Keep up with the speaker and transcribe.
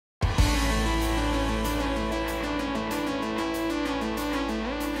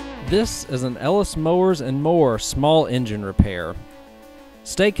This is an Ellis Mowers and Mower small engine repair.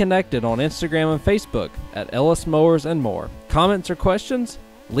 Stay connected on Instagram and Facebook at Ellis Mowers and More. Comments or questions?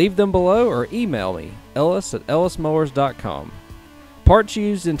 Leave them below or email me, ellis@ellismowers.com. Parts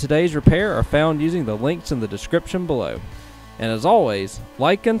used in today's repair are found using the links in the description below. And as always,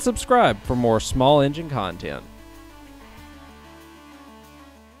 like and subscribe for more small engine content.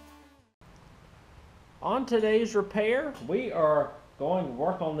 On today's repair, we are going to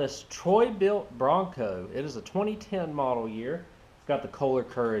work on this Troy Bilt Bronco. It is a 2010 model year. It's got the Kohler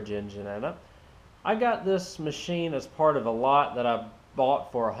Courage engine in it. I got this machine as part of a lot that I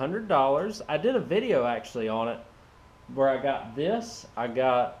bought for $100. I did a video actually on it where I got this. I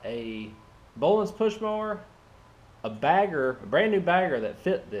got a Boland's push mower, a bagger, a brand new bagger that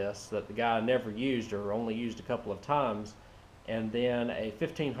fit this that the guy never used or only used a couple of times, and then a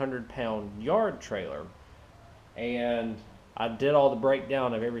 1,500-pound yard trailer. And I did all the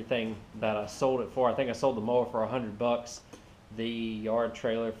breakdown of everything that I sold it for. I think I sold the mower for $100, the yard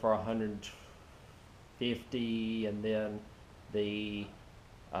trailer for $150, and then the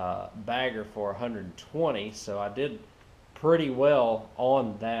bagger for $120. So I did pretty well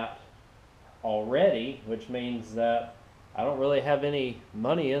on that already, which means that I don't really have any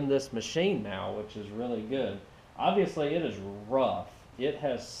money in this machine now, which is really good. Obviously it is rough. It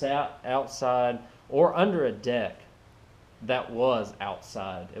has sat outside or under a deck that was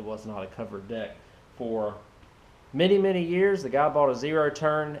outside. It was not a covered deck for many years. The guy bought a zero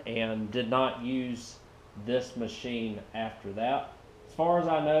turn and did not use this machine after that. As far as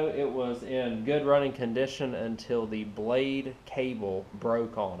I know, it was in good running condition until the blade cable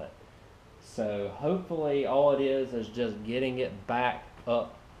broke on it. So hopefully all it is just getting it back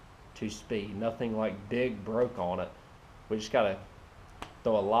up to speed. Nothing like big broke on it. We just gotta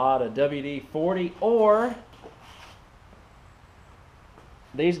throw a lot of WD-40, or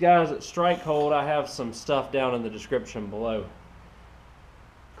these guys at Strikehold, I have some stuff down in the description below.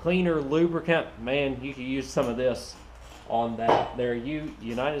 Cleaner lubricant, man, you could use some of this on that. They're a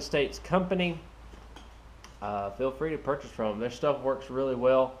United States company. Feel free to purchase from them. Their stuff works really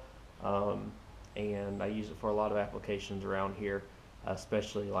well, and I use it for a lot of applications around here,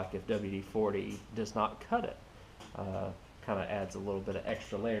 especially like if WD-40 does not cut it. Kind of adds a little bit of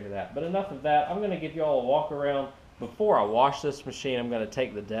extra layer to that. But enough of that. I'm going to give you all a walk around. Before I wash this machine, I'm going to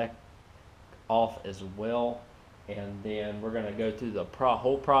take the deck off as well, and then we're going to go through the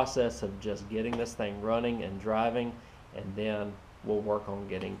whole process of just getting this thing running and driving, and then we'll work on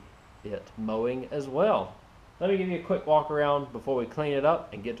getting it mowing as well. Let me give you a quick walk around before we clean it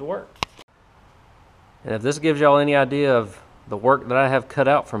up and get to work. And if this gives y'all any idea of the work that I have cut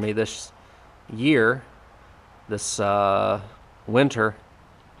out for me this year, this winter,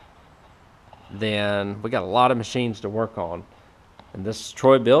 then we got a lot of machines to work on. And this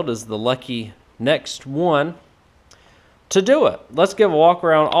Troy Bilt is the lucky next one to do it. Let's give a walk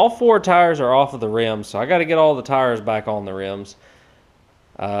around. All four tires are off of the rims, so I got to get all the tires back on the rims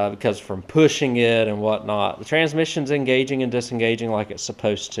because from pushing it and whatnot. The transmission's engaging and disengaging like it's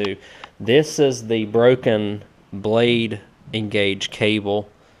supposed to. This is the broken blade engage cable.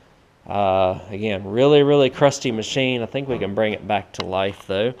 Again, really crusty machine. I think we can bring it back to life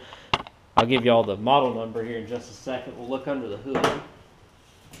though. I'll give you all the model number here in just a second. We'll look under the hood.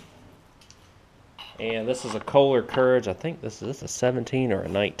 And this is a Kohler Courage. I think this is a 17 or a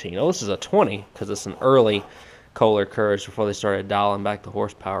 19. Oh, this is a 20 because it's an early Kohler Courage before they started dialing back the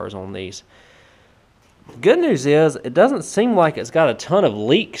horsepowers on these. The good news is it doesn't seem like it's got a ton of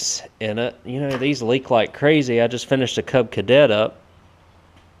leaks in it. You know, these leak like crazy. I just finished a Cub Cadet up,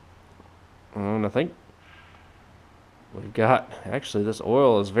 and I think we've got, actually this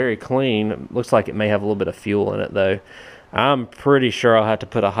oil is very clean. It looks like it may have a little bit of fuel in it though. I'm pretty sure I'll have to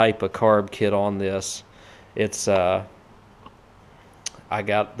put a Hipa carb kit on this. It's I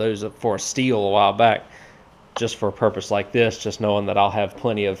got those for a steal a while back just for a purpose like this, just knowing that I'll have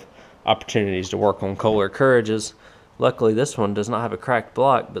plenty of opportunities to work on Kohler Courages. Luckily this one does not have a cracked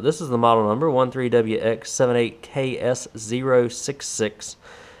block, but this is the model number 13WX78KS066.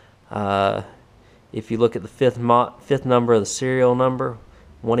 If you look at the fifth number of the serial number,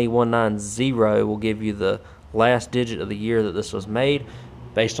 1E190 will give you the last digit of the year that this was made.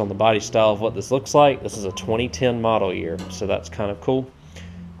 Based on the body style of what this looks like, this is a 2010 model year, so that's kind of cool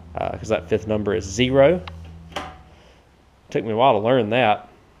because that fifth number is 0. Took me a while to learn that,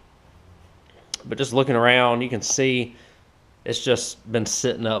 but just looking around, you can see it's just been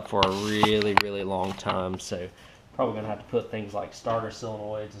sitting up for a really long time, so probably going to have to put things like starter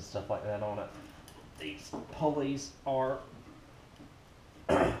solenoids and stuff like that on it. These pulleys are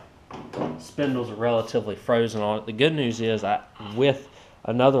spindles are relatively frozen on it. The good news is with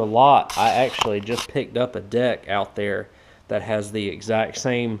another lot, I actually just picked up a deck out there that has the exact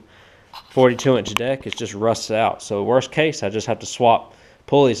same 42-inch deck. It's just rusted out. So worst case, I just have to swap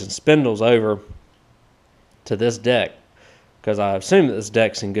pulleys and spindles over to this deck, because I assume that this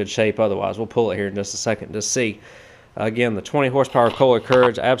deck's in good shape. Otherwise, we'll pull it here in just a second to see. Again, the 20 horsepower Kohler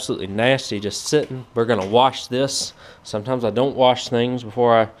Courage, absolutely nasty, just sitting. We're going to wash this. Sometimes I don't wash things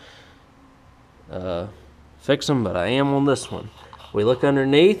before I fix them, but I am on this one. We look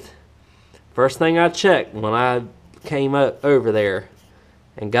underneath. First thing I checked when I came up over there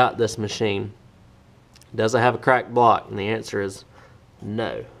and got this machine, does it have a cracked block? And the answer is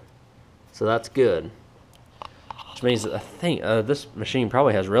no. So that's good. Which means that I think this machine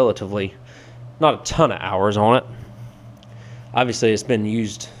probably has relatively not a ton of hours on it. Obviously, it's been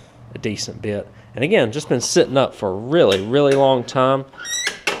used a decent bit. And again, just been sitting up for a really, really long time.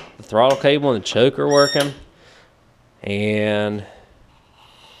 The throttle cable and the choker working. And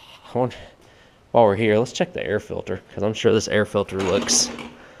while we're here, let's check the air filter, because I'm sure this air filter looks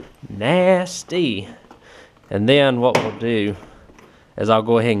nasty. And then what we'll do is I'll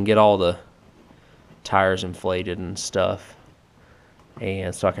go ahead and get all the tires inflated and stuff,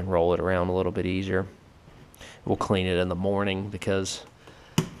 and so I can roll it around a little bit easier. We'll clean it in the morning because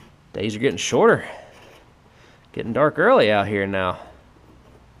days are getting shorter. Getting dark early out here now.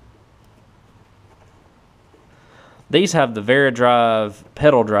 These have the VeriDrive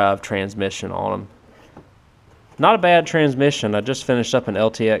pedal drive transmission on them. Not a bad transmission. I just finished up an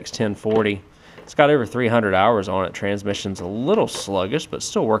LTX 1040. It's got over 300 hours on it. Transmission's a little sluggish, but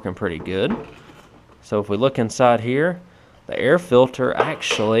still working pretty good. So if we look inside here, the air filter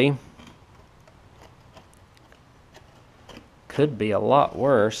actually could be a lot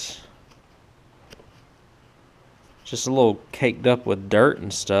worse. Just a little caked up with dirt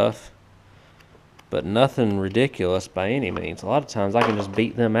and stuff, but nothing ridiculous by any means. A lot of times I can just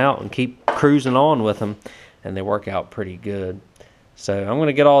beat them out and keep cruising on with them, and they work out pretty good. So I'm going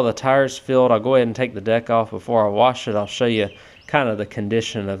to get all the tires filled. I'll go ahead and take the deck off before I wash it. I'll show you kind of the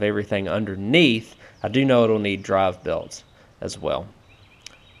condition of everything underneath. I do know it'll need drive belts as well.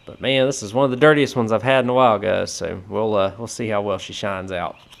 But man, this is one of the dirtiest ones I've had in a while, guys. So we'll see how well she shines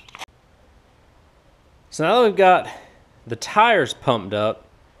out. So now that we've got the tires pumped up,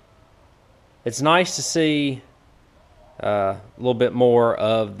 it's nice to see a little bit more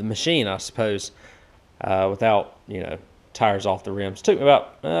of the machine, I suppose, without, tires off the rims. Took me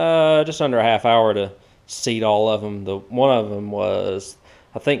about just under a half hour to seat all of them. One of them was,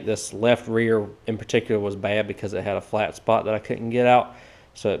 I think this left rear in particular was bad because it had a flat spot that I couldn't get out,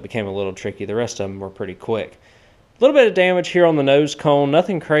 so it became a little tricky. The rest of them were pretty quick. A little bit of damage here on the nose cone,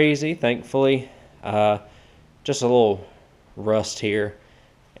 nothing crazy, thankfully. Just a little rust here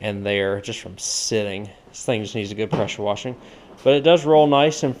and there just from sitting. This thing just needs a good pressure washing, but it does roll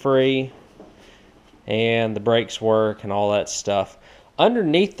nice and free, and the brakes work and all that stuff.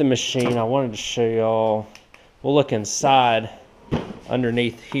 Underneath the machine, I wanted to show y'all, we'll look inside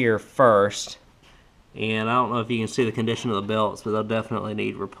underneath here first, and I don't know if you can see the condition of the belts, but they'll definitely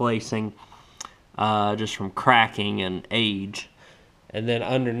need replacing just from cracking and age. And then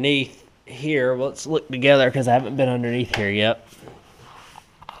underneath here, let's look together because I haven't been underneath here yet.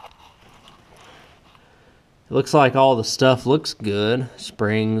 It looks like all the stuff looks good.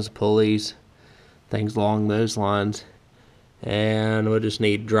 Springs, pulleys, things along those lines. And we'll just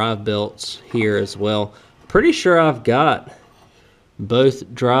need drive belts here as well. Pretty sure I've got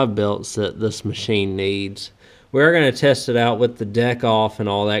both drive belts that this machine needs. We're going to test it out with the deck off and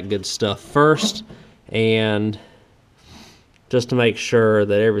all that good stuff first, and just to make sure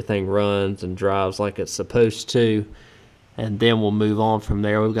that everything runs and drives like it's supposed to, and then we'll move on from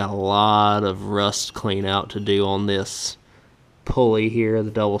there. We've got a lot of rust clean out to do on this pulley here,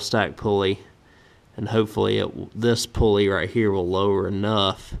 the double stack pulley, and hopefully this pulley right here will lower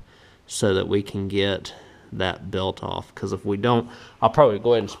enough so that we can get that belt off, because if we don't, I'll probably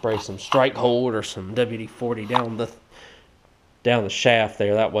go ahead and spray some Strikehold or some WD-40 down the shaft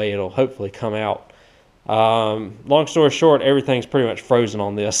there. That way it'll hopefully come out. Long story short, everything's pretty much frozen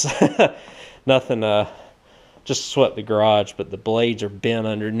on this. Nothing, just swept the garage, but the blades are bent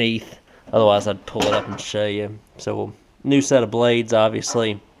underneath. Otherwise I'd pull it up and show you. So new set of blades,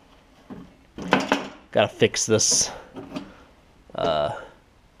 obviously. Gotta fix this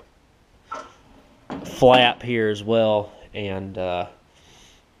flap here as well, and I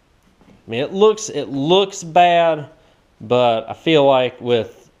mean, it looks bad, but I feel like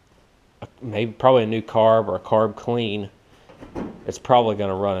with probably a new carb or a carb clean, it's probably going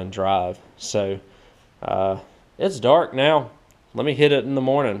to run and drive. So it's dark now. Let me hit it in the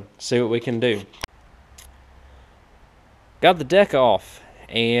morning, see what we can do. Got the deck off,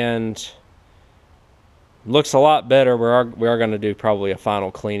 and looks a lot better. We are going to do probably a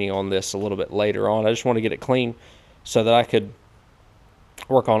final cleaning on this a little bit later on. I just want to get it clean so that I could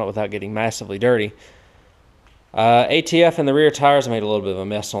work on it without getting massively dirty. ATF and the rear tires made a little bit of a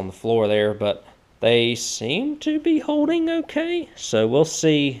mess on the floor there, but they seem to be holding okay. So we'll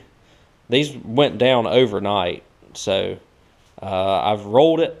see. These went down overnight, so I've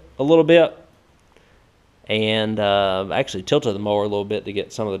rolled it a little bit and actually tilted the mower a little bit to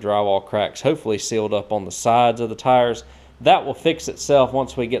get some of the drywall cracks hopefully sealed up on the sides of the tires. That will fix itself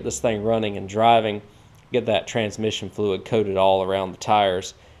once we get this thing running and driving, get that transmission fluid coated all around the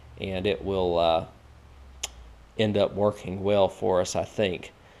tires, and it will end up working well for us, I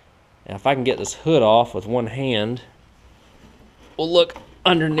think. Now if I can get this hood off with one hand, we'll look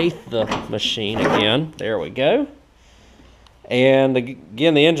underneath the machine again. There we go. And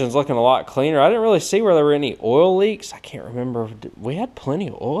again, the engine's looking a lot cleaner. I didn't really see where there were any oil leaks. I can't remember. We had plenty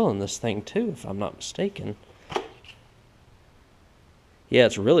of oil in this thing too, if I'm not mistaken. Yeah,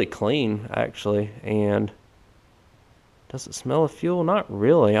 it's really clean actually. And does it smell of fuel? Not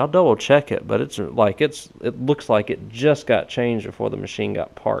really. I'll double check it, but it looks like it just got changed before the machine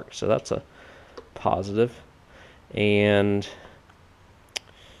got parked. So that's a positive. And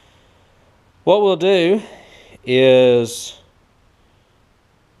what we'll do is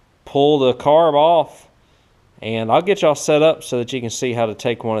pull the carb off, and I'll get y'all set up so that you can see how to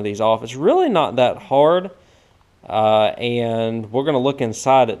take one of these off. It's really not that hard, and we're going to look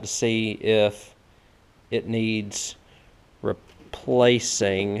inside it to see if it needs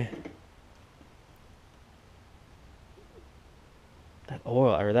replacing. That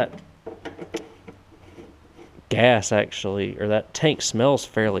oil, or that gas actually, or that tank smells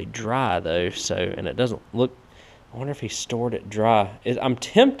fairly dry though, so, and it doesn't look, I wonder if he stored it dry. I'm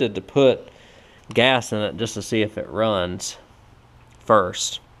tempted to put gas in it just to see if it runs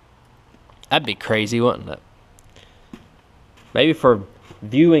first. That'd be crazy, wouldn't it? Maybe for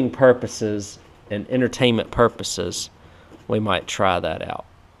viewing purposes and entertainment purposes, we might try that out.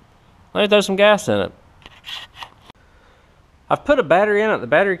 Let me throw some gas in it. I've put a battery in it. The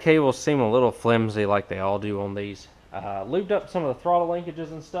battery cables seem a little flimsy like they all do on these. Lubed up some of the throttle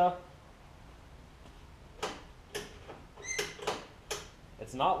linkages and stuff.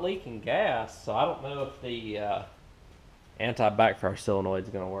 It's not leaking gas, so I don't know if the anti-backfire solenoid is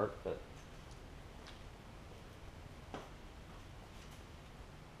going to work, but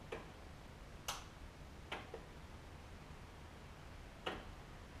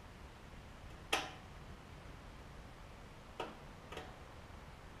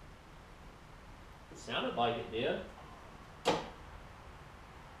it sounded like it did.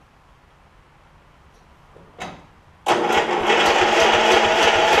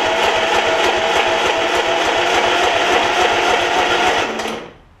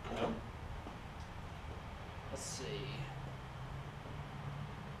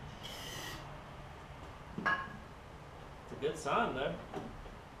 Good sign though.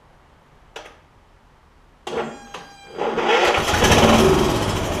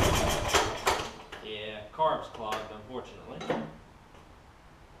 Yeah, carb's clogged, unfortunately.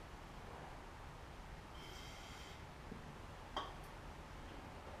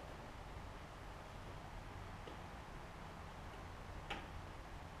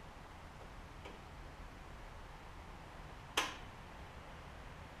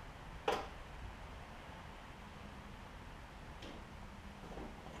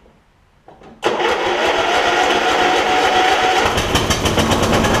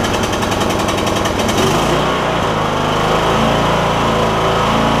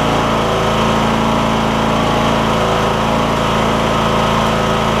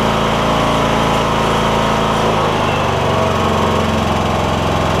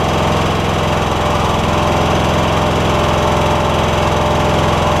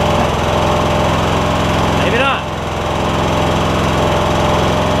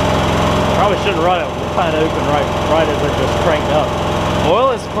 Shouldn't run it wide open right as it just cranked up. Oil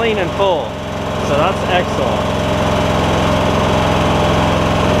is clean and full, so that's excellent.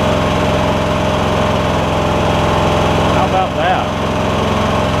 How about that?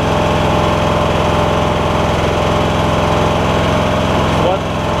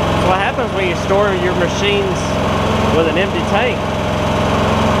 What happens when you store your machines with an empty tank?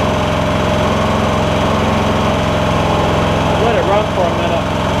 Let it run for a minute.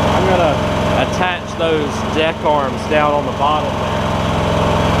 I'm gonna attach those deck arms down on the bottom there.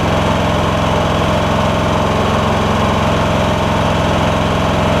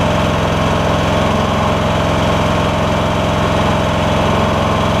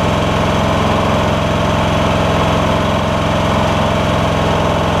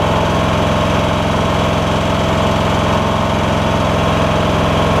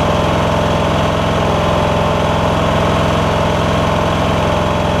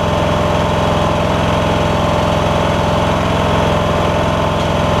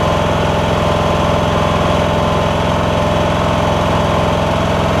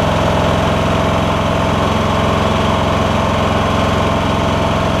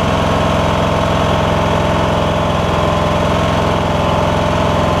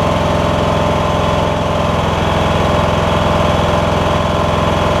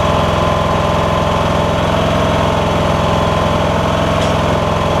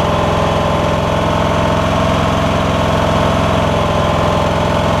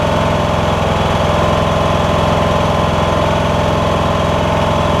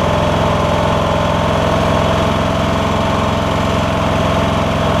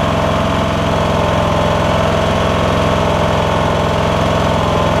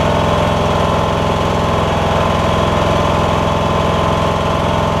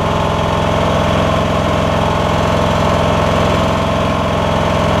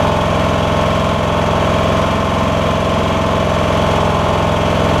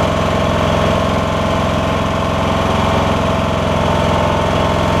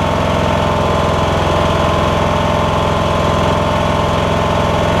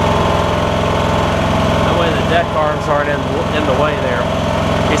 aren't in the way there.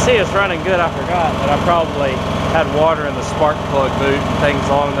 You see it's running good. I forgot that I probably had water in the spark plug boot and things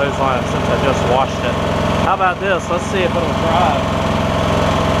along those lines since I just washed it. How about this? Let's see if it'll drive.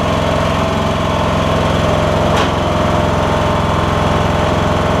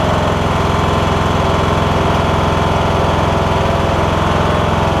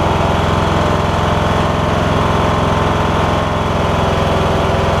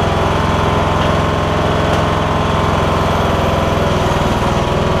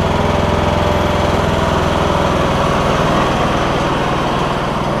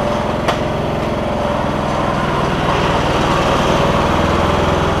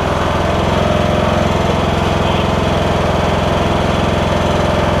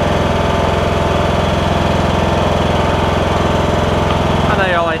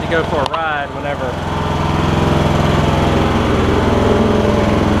 Go for a ride whenever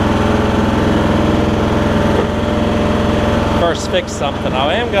first fix something.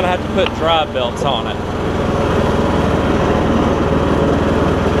 I am going to have to put drive belts on it.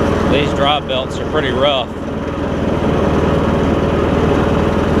 These drive belts are pretty rough.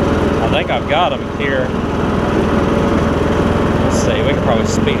 I think I've got them here. Let's see, we can probably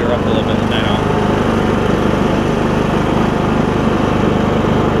speed her up a little bit now.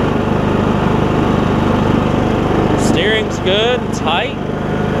 Steering's good and tight.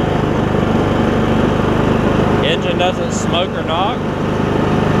 Engine doesn't smoke or knock.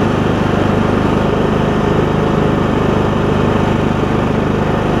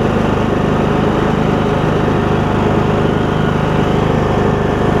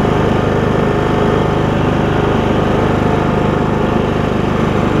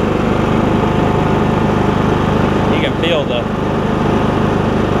 You can feel the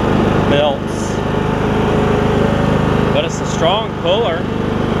belts. But it's a strong puller.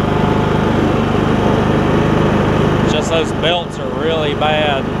 Just those belts are really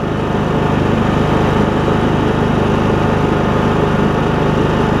bad.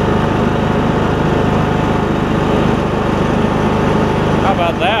 How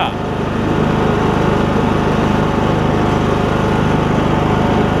about that?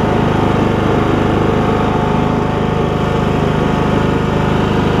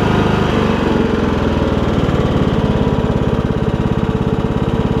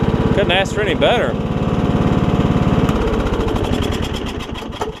 Couldn't ask for any better.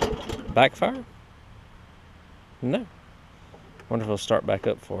 Backfire? No. Wonder if it'll start back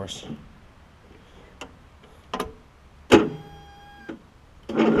up for us.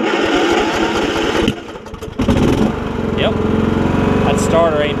 Yep. That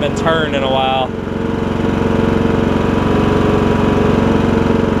starter ain't been turned in a while.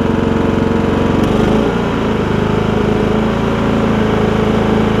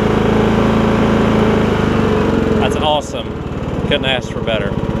 That's awesome. Couldn't ask for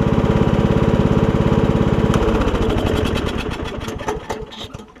better.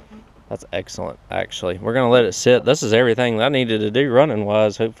 That's excellent, actually. We're going to let it sit. This is everything I needed to do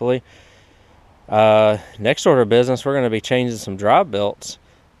running-wise, hopefully. Next order of business, we're going to be changing some drive belts,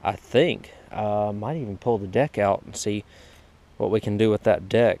 I think. Might even pull the deck out and see what we can do with that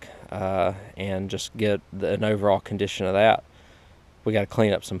deck and just get an overall condition of that. We got to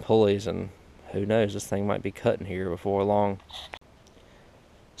clean up some pulleys, and who knows, this thing might be cutting here before long.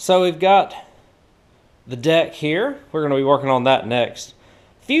 So we've got the deck here. We're going to be working on that next.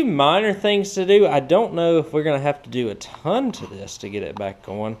 Few minor things to do. I don't know if we're going to have to do a ton to this to get it back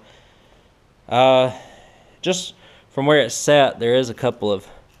going. Just from where it's sat, there is a couple of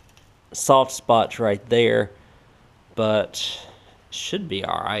soft spots right there, but it should be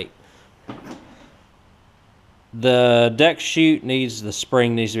all right. The deck chute needs, the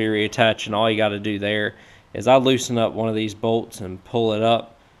spring needs to be reattached, and all you got to do there is I loosen up one of these bolts and pull it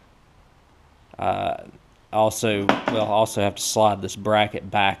up. Also have to slide this bracket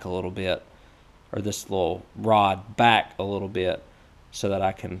back a little bit, or this little rod back a little bit, so that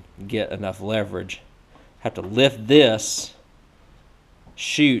I can get enough leverage. Have to lift this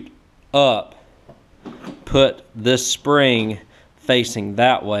chute up, put this spring facing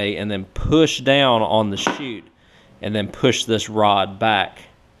that way, and then push down on the chute, and then push this rod back.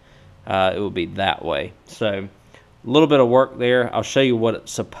 It will be that way. So a little bit of work there. I'll show you what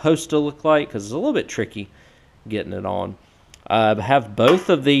it's supposed to look like, because it's a little bit tricky getting it on. I have both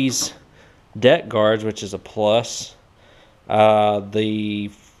of these deck guards, which is a plus.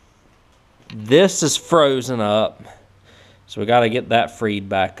 This is frozen up, so we got to get that freed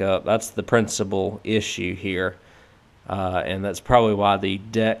back up. That's the principal issue here, and that's probably why the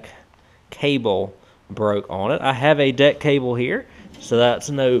deck cable broke on it. I have a deck cable here, so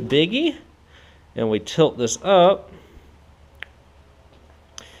that's no biggie. And we tilt this up,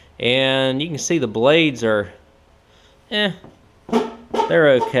 And you can see the blades are, they're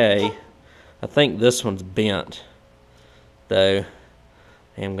okay. I think this one's bent, though.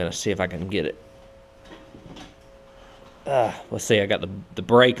 I'm gonna see if I can get it. Let's see, I got the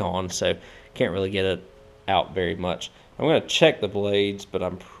brake on, so can't really get it out very much. I'm gonna check the blades, but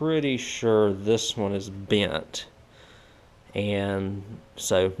I'm pretty sure this one is bent. And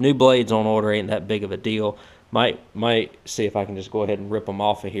so new blades on order ain't that big of a deal. Might see if I can just go ahead and rip them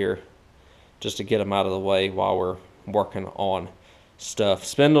off of here just to get them out of the way while we're working on stuff.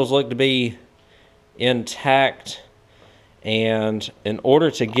 Spindles look to be intact, and in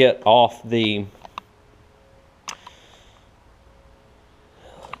order to get off the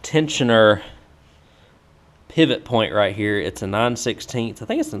tensioner pivot point right here, it's a 9/16. I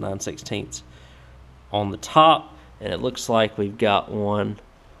think it's a 9/16 on the top, and it looks like we've got one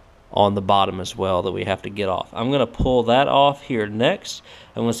on the bottom as well that we have to get off. I'm going to pull that off here next.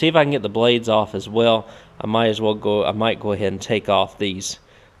 I'm going to see if I can get the blades off as well. I might go ahead and take off these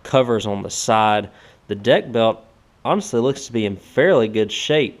covers on the side. The deck belt honestly looks to be in fairly good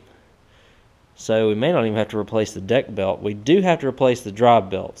shape, so we may not even have to replace the deck belt. We do have to replace the drive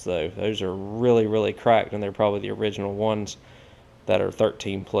belts, though. Those are really, really cracked, and they're probably the original ones that are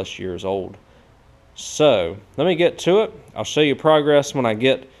 13 plus years old. So let me get to it. I'll show you progress when I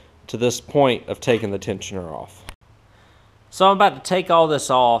get to this point of taking the tensioner off. So I'm about to take all this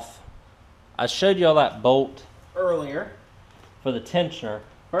off. I showed you all that bolt earlier for the tensioner.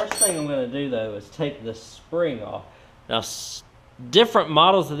 First thing I'm going to do, though, is take the spring off. Now, different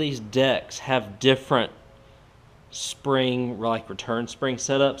models of these decks have different spring, like return spring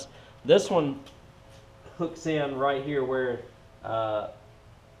setups. This one hooks in right here where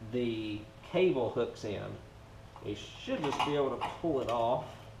the cable hooks in. You should just be able to pull it off.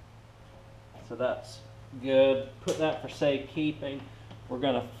 So that's good. Put that for safekeeping. We're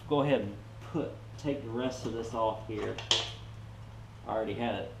going to go ahead and take the rest of this off here. I already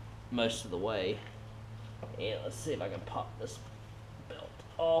had it most of the way. And let's see if I can pop this belt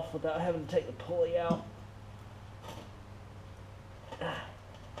off without having to take the pulley out.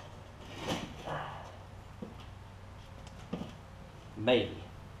 Maybe.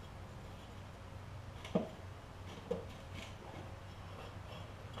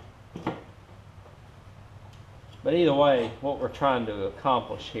 But either way, what we're trying to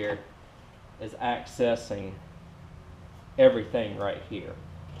accomplish here is accessing everything right here.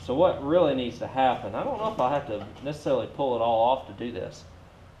 So what really needs to happen, I don't know if I have to necessarily pull it all off to do this,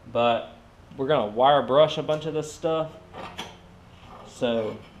 but we're going to wire brush a bunch of this stuff.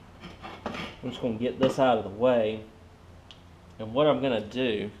 So I'm just going to get this out of the way. And what I'm going to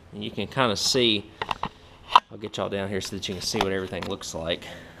do, and you can kind of see, I'll get y'all down here so that you can see what everything looks like.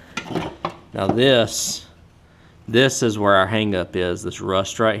 Now this is where our hang up is, this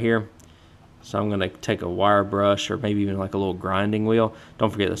rust right here. So I'm going to take a wire brush or maybe even like a little grinding wheel. Don't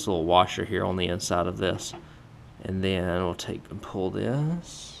forget this little washer here on the inside of this. And then we'll take and pull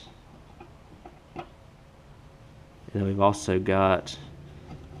this. And then we've also got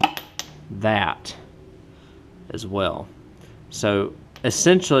that as well. So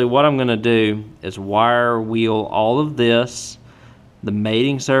essentially what I'm going to do is wire wheel all of this, the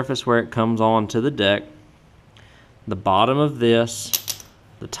mating surface where it comes on to the deck, the bottom of this,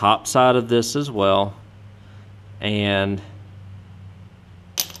 the top side of this as well, and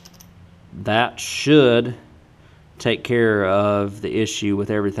that should take care of the issue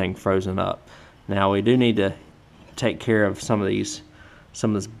with everything frozen up. Now we do need to take care of some of this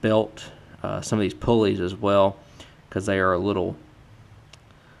belt, some of these pulleys as well, because they are a little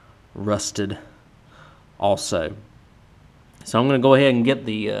rusted also. So I'm going to go ahead and get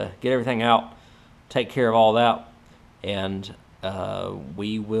everything out, take care of all that, and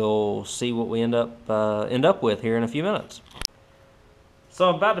we will see what we end up with here in a few minutes. So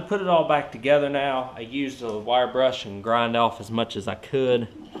I'm about to put it all back together now. I used a wire brush and grind off as much as I could,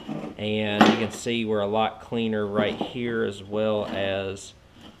 and you can see we're a lot cleaner right here as well as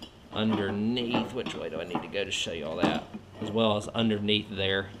underneath. Which way do I need to go to show you all that? As well as underneath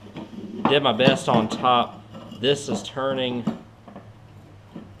there. Did my best on top. This is turning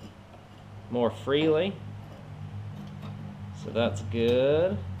more freely, so that's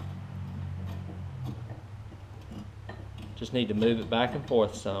good. Just need to move it back and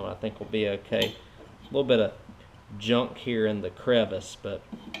forth some. I think we'll be okay. A little bit of junk here in the crevice, but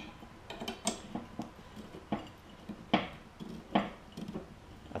I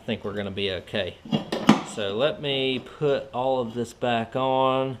think we're going to be okay. So let me put all of this back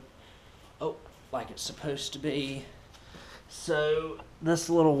on. Oh, like it's supposed to be. So this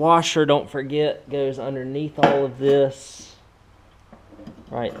little washer, don't forget, goes underneath all of this.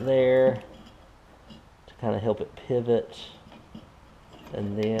 right there to kind of help it pivot.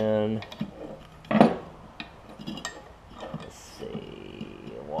 And then, let's see,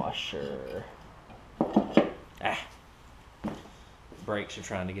 washer. Brakes are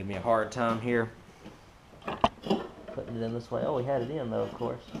trying to give me a hard time here. Putting it in this way. Oh, we had it in though, of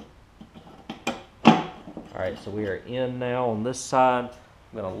course. Alright, so we are in now on this side.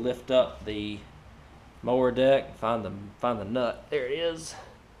 I'm going to lift up the mower deck, find the nut. There it is.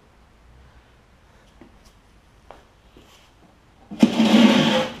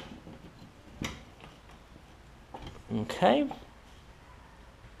 Okay.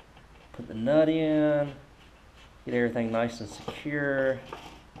 Put the nut in. Get everything nice and secure.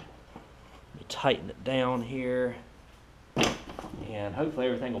 Tighten it down here. And hopefully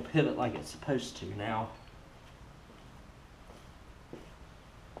everything will pivot like it's supposed to now.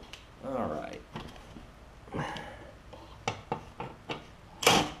 Alright.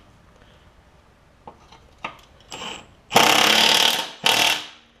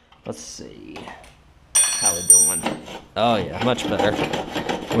 Let's see. How we doing? Oh yeah, much better.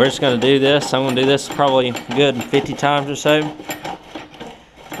 We're just going to do this. I'm going to do this probably good 50 times or so.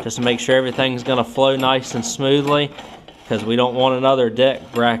 Just to make sure everything's going to flow nice and smoothly. Because we don't want another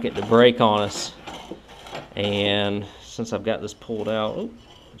deck bracket to break on us. And since I've got this pulled out,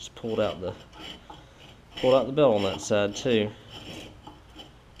 just pulled out the belt on that side too.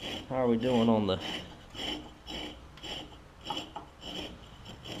 How are we doing on the?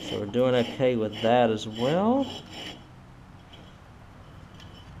 So we're doing okay with that as well.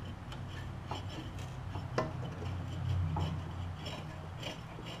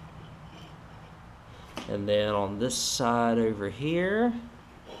 And then on this side over here,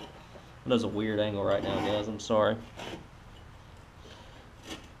 there's a weird angle right now, guys. I'm sorry.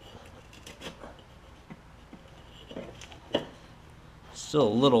 Still a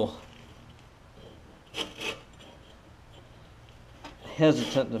little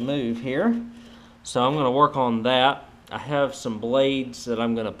hesitant to move here, so I'm going to work on that. I have some blades that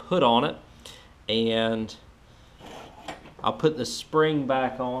I'm going to put on it, and I'll put the spring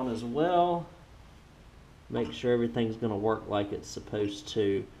back on as well. Make sure everything's going to work like it's supposed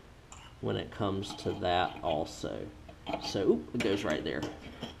to when it comes to that also. So it goes right there,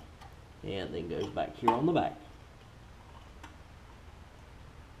 and then goes back here on the back.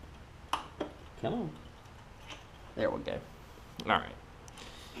 Come on. There we go. All right.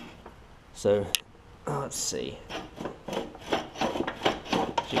 So let's see.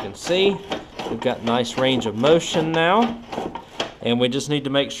 As you can see, we've got nice range of motion now. And we just need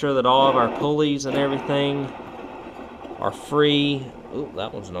to make sure that all of our pulleys and everything are free. Ooh,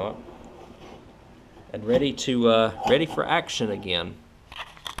 that one's not. And ready for action again.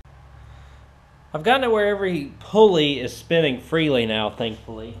 I've gotten it where every pulley is spinning freely now,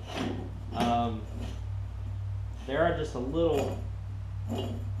 thankfully. There are just a little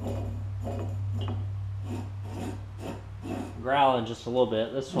growling just a little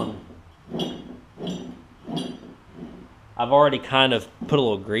bit. This one, I've already kind of put a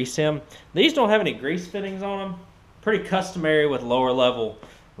little grease in. These don't have any grease fittings on them. Pretty customary with lower level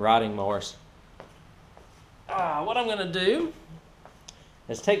riding mowers. What I'm going to do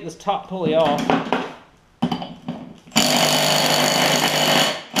is take this top pulley off.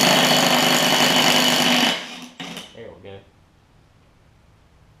 There we go.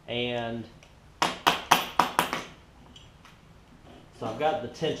 And so I've got the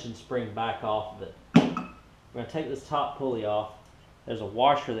tension spring back off of it. I'm going to take this top pulley off. There's a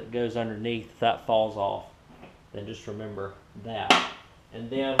washer that goes underneath. If that falls off, then just remember that. And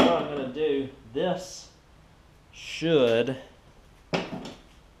then what I'm going to do, this should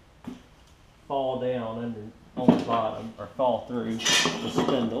fall down on the bottom, or fall through the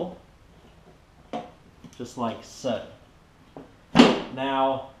spindle, just like so.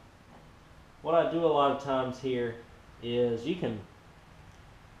 Now, what I do a lot of times here is you can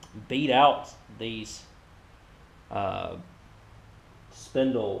beat out these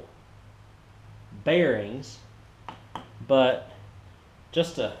spindle bearings, but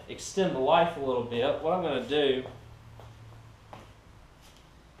just to extend the life a little bit, what I'm going to do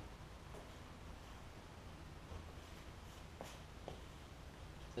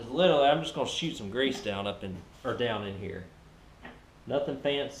is literally I'm just going to shoot some grease down down in here. Nothing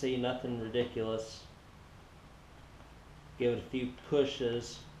fancy, nothing ridiculous. Give it a few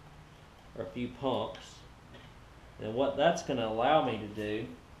pushes or a few pumps. And what that's going to allow me to do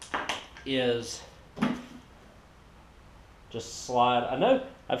is just slide. I know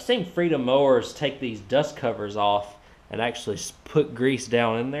I've seen Freedom mowers take these dust covers off and actually put grease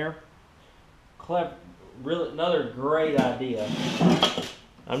down in there. Clever, really, another great idea.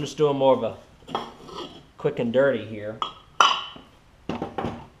 I'm just doing more of a quick and dirty here.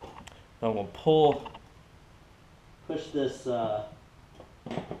 I'm going to push this up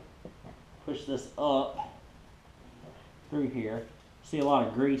through here. See a lot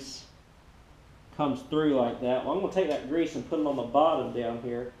of grease comes through like that. Well, I'm going to take that grease and put it on the bottom down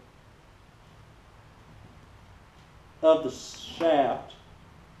here of the shaft.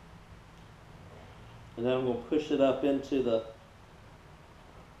 And then I'm going to push it up into the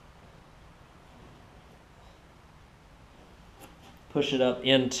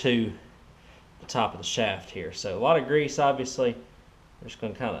top of the shaft here. So a lot of grease, obviously. We're just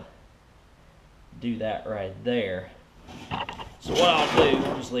going to kind of do that right there. So what I'll do,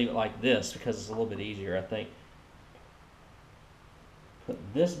 I'll just leave it like this because it's a little bit easier, I think. Put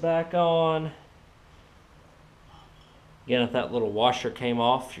this back on. Again, if that little washer came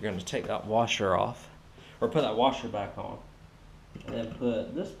off, you're going to take that washer off. Or put that washer back on. And then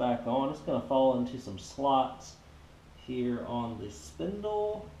put this back on. It's going to fall into some slots here on the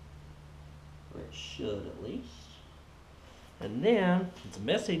spindle. Or it should at least. And then, it's a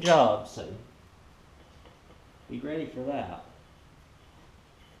messy job, so be ready for that.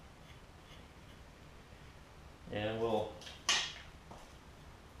 And we'll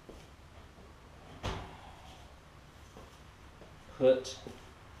put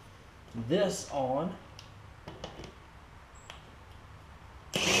this on.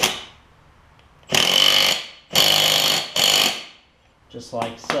 Just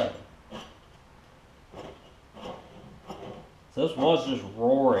like so. So this was just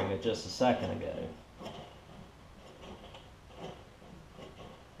roaring just a second ago.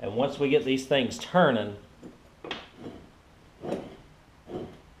 And once we get these things turning,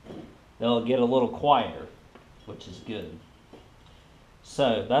 they'll get a little quieter, which is good.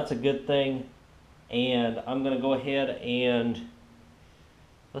 So that's a good thing. And I'm going to go ahead and,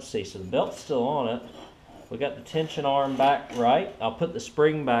 let's see, so the belt's still on it. We got the tension arm back right. I'll put the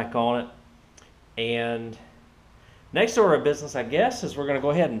spring back on it. And next order of business, I guess, is we're going to go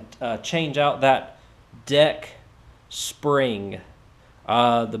ahead and change out that deck spring.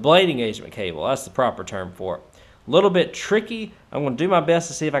 The blade engagement cable, that's the proper term for it. A little bit tricky. I'm going to do my best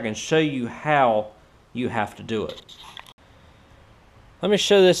to see if I can show you how you have to do it. Let me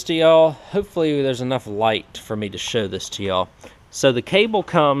show this to y'all. Hopefully there's enough light for me to show this to y'all. So the cable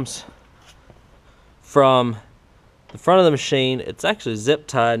comes from the front of the machine. It's actually zip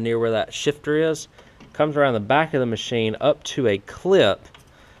tied near where that shifter is. Comes around the back of the machine up to a clip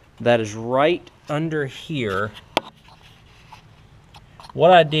that is right under here.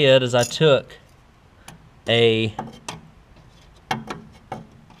 What I did is I took a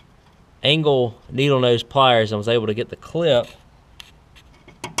angle needle nose pliers and was able to get the clip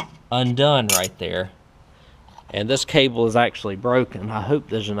undone right there. And this cable is actually broken. I hope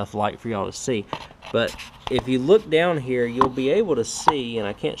there's enough light for y'all to see. But if you look down here, you'll be able to see, and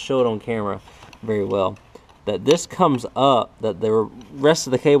I can't show it on camera very well, that this comes up, that the rest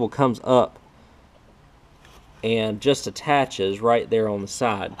of the cable comes up and just attaches right there on the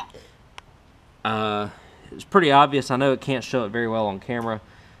side. It's pretty obvious. I know it can't show it very well on camera,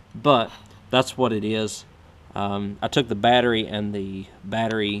 but that's what it is. I took the battery and the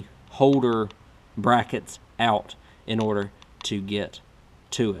battery holder brackets out in order to get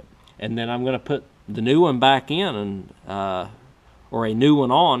to it. And then I'm going to put the new one back in, and or a new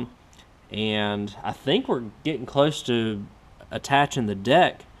one on, and I think we're getting close to attaching the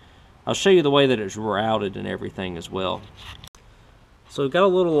deck. I'll show you the way that it's routed and everything as well. So we've got a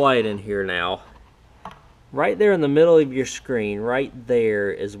little light in here now. Right there in the middle of your screen, right there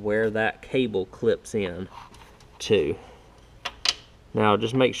is where that cable clips in to. Now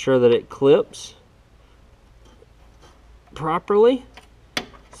just make sure that it clips properly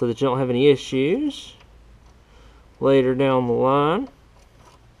so that you don't have any issues later down the line.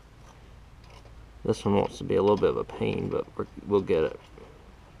 This one wants to be a little bit of a pain, but we'll get it.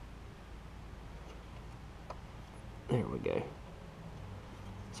 There we go.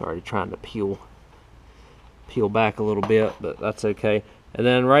 It's already trying to peel back a little bit, but that's okay. And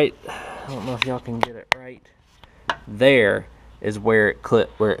then right, I don't know if y'all can get it right there, is where it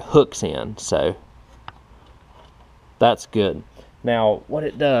hooks in. So that's good. Now what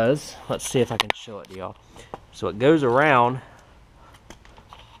it does, let's see if I can show it to y'all. So it goes around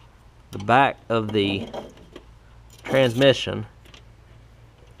the back of the transmission,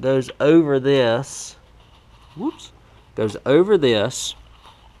 goes over this, whoops, goes over this.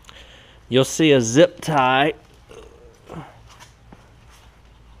 You'll see a zip tie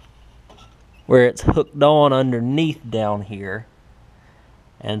where it's hooked on underneath down here.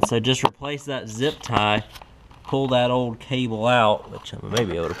 And so just replace that zip tie pull that old cable out, which I may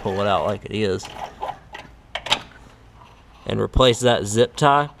be able to pull it out like it is, and replace that zip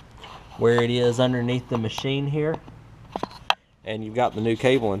tie where it is underneath the machine here. And you've got the new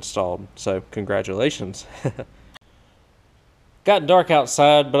cable installed, so congratulations. Got dark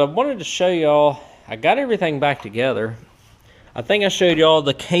outside, but I wanted to show y'all, I got everything back together. I think I showed y'all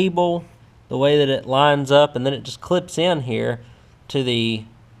the cable, the way that it lines up, and then it just clips in here to the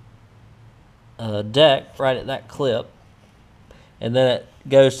deck right at that clip, and then it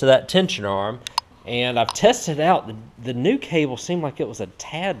goes to that tension arm. And I've tested it out. The new cable seemed like it was a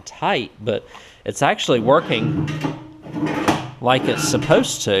tad tight, but it's actually working like it's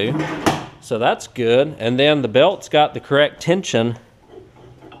supposed to, so that's good. And then the belt's got the correct tension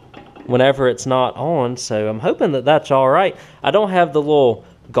whenever it's not on, so I'm hoping that that's all right. I don't have the little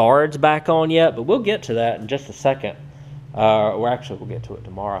guards back on yet, but we'll get to that in just a second. Or actually, we'll get to it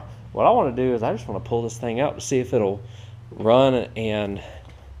tomorrow. What I want to do is I just want to pull this thing out to see if it'll run, and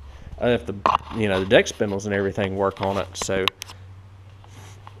if the the deck spindles and everything work on it. So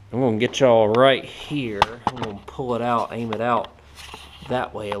I'm going to get y'all right here. I'm going to pull it out, aim it out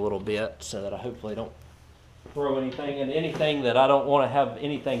that way a little bit, so that I hopefully don't throw anything into anything that I don't want to have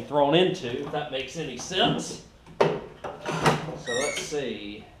anything thrown into, if that makes any sense. So let's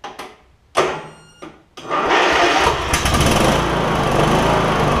see.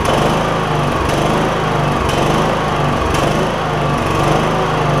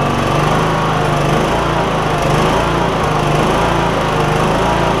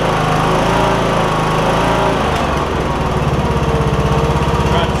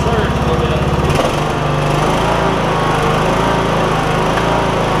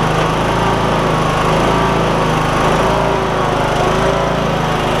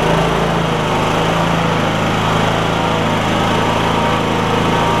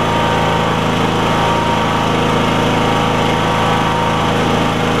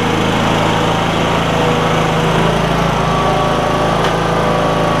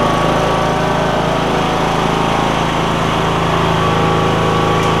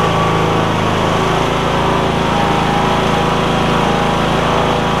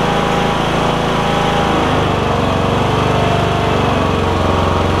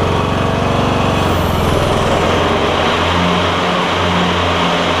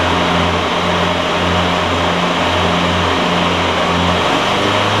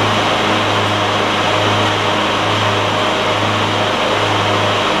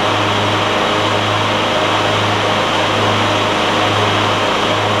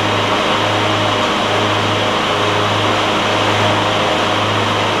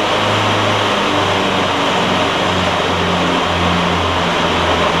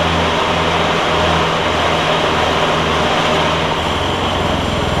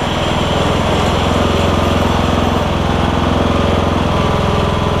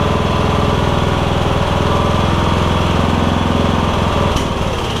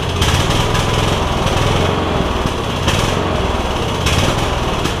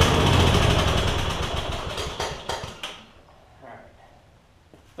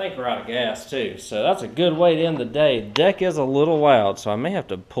 I think we're out of gas too, so that's a good way to end the day. The deck is a little loud, so I may have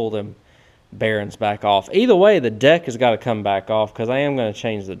to pull them bearings back off. Either way, the deck has got to come back off, because I am going to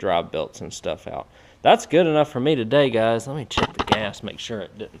change the drive belts and stuff out. That's good enough for me today, guys. Let me check the gas, make sure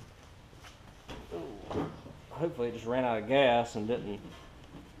it didn't. Ooh. Hopefully it just ran out of gas and didn't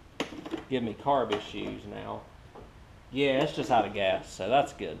give me carb issues now. Yeah, it's just out of gas, so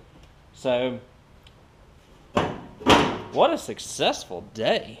that's good. So what a successful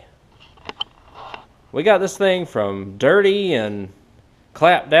day. We got this thing from dirty and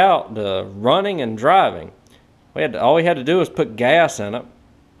clapped out to running and driving. All we had to do was put gas in it,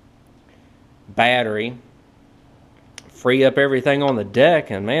 battery, free up everything on the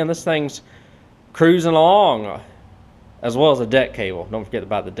deck, and man, this thing's cruising along, as well as a deck cable. Don't forget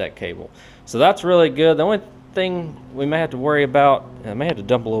about the deck cable. So that's really good. The only thing we may have to worry about, I may have to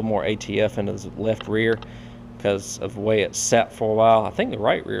dump a little more ATF into the left rear, because of the way it's set for a while. I think the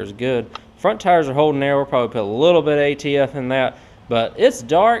right rear is good. Front tires are holding there. We'll probably put a little bit of ATF in that. But it's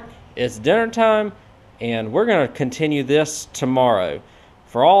dark, it's dinner time, and we're going to continue this tomorrow.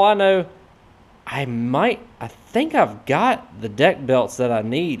 For all I know, I think I've got the deck belts that I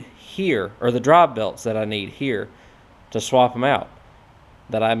need here, or the drive belts that I need here to swap them out,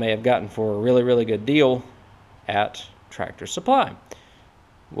 that I may have gotten for a really, really good deal at Tractor Supply.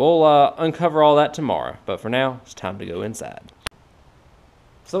 We'll uncover all that tomorrow, but for now, it's time to go inside.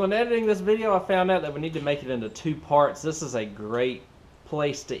 So in editing this video, I found out that we need to make it into 2 parts. This is a great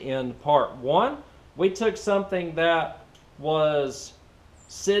place to end part 1. We took something that was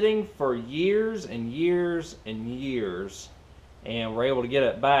sitting for years and years and years, and we're able to get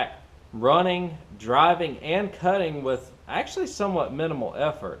it back running, driving, and cutting with actually somewhat minimal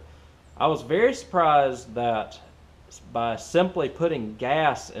effort. I was very surprised that by simply putting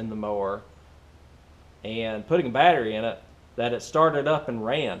gas in the mower and putting a battery in it, that it started up and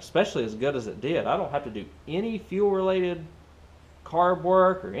ran, especially as good as it did. I don't have to do any fuel related carb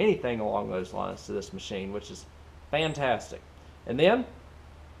work or anything along those lines to this machine, which is fantastic. And then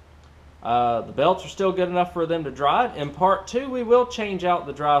the belts are still good enough for them to drive. In part 2, we will change out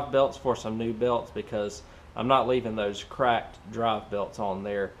the drive belts for some new belts, because I'm not leaving those cracked drive belts on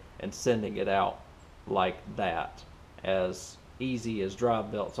there and sending it out like that. As easy as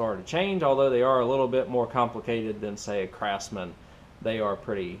drive belts are to change, although they are a little bit more complicated than, say, a Craftsman, they are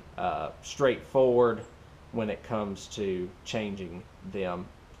pretty straightforward when it comes to changing them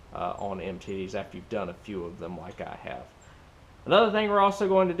on MTDs after you've done a few of them like I have. Another thing we're also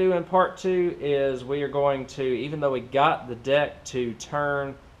going to do in part 2 is we are going to, even though we got the deck to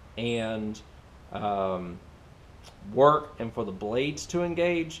turn and work and for the blades to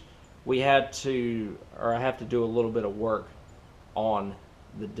engage, we had to, or I have to do a little bit of work on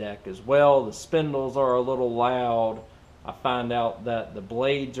the deck as well. The spindles are a little loud. I find out that the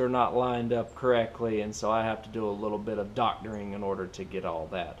blades are not lined up correctly, and so I have to do a little bit of doctoring in order to get all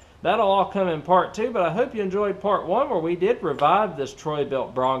that. That'll all come in part 2, but I hope you enjoyed part 1, where we did revive this Troy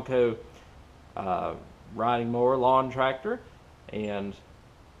Bilt Bronco riding mower lawn tractor, and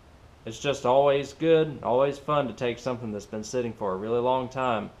it's just always good, always fun to take something that's been sitting for a really long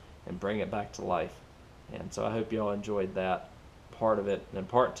time and bring it back to life. And so I hope you all enjoyed that part of it. And in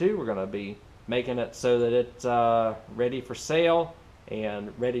part 2, we're going to be making it so that it's ready for sale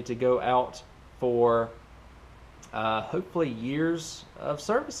and ready to go out for hopefully years of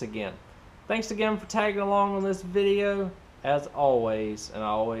service again. Thanks again for tagging along on this video, as always, and I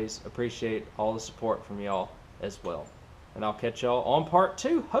always appreciate all the support from y'all as well. And I'll catch y'all on part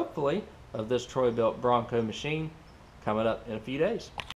 2, hopefully, of this Troy Bilt Bronco machine coming up in a few days.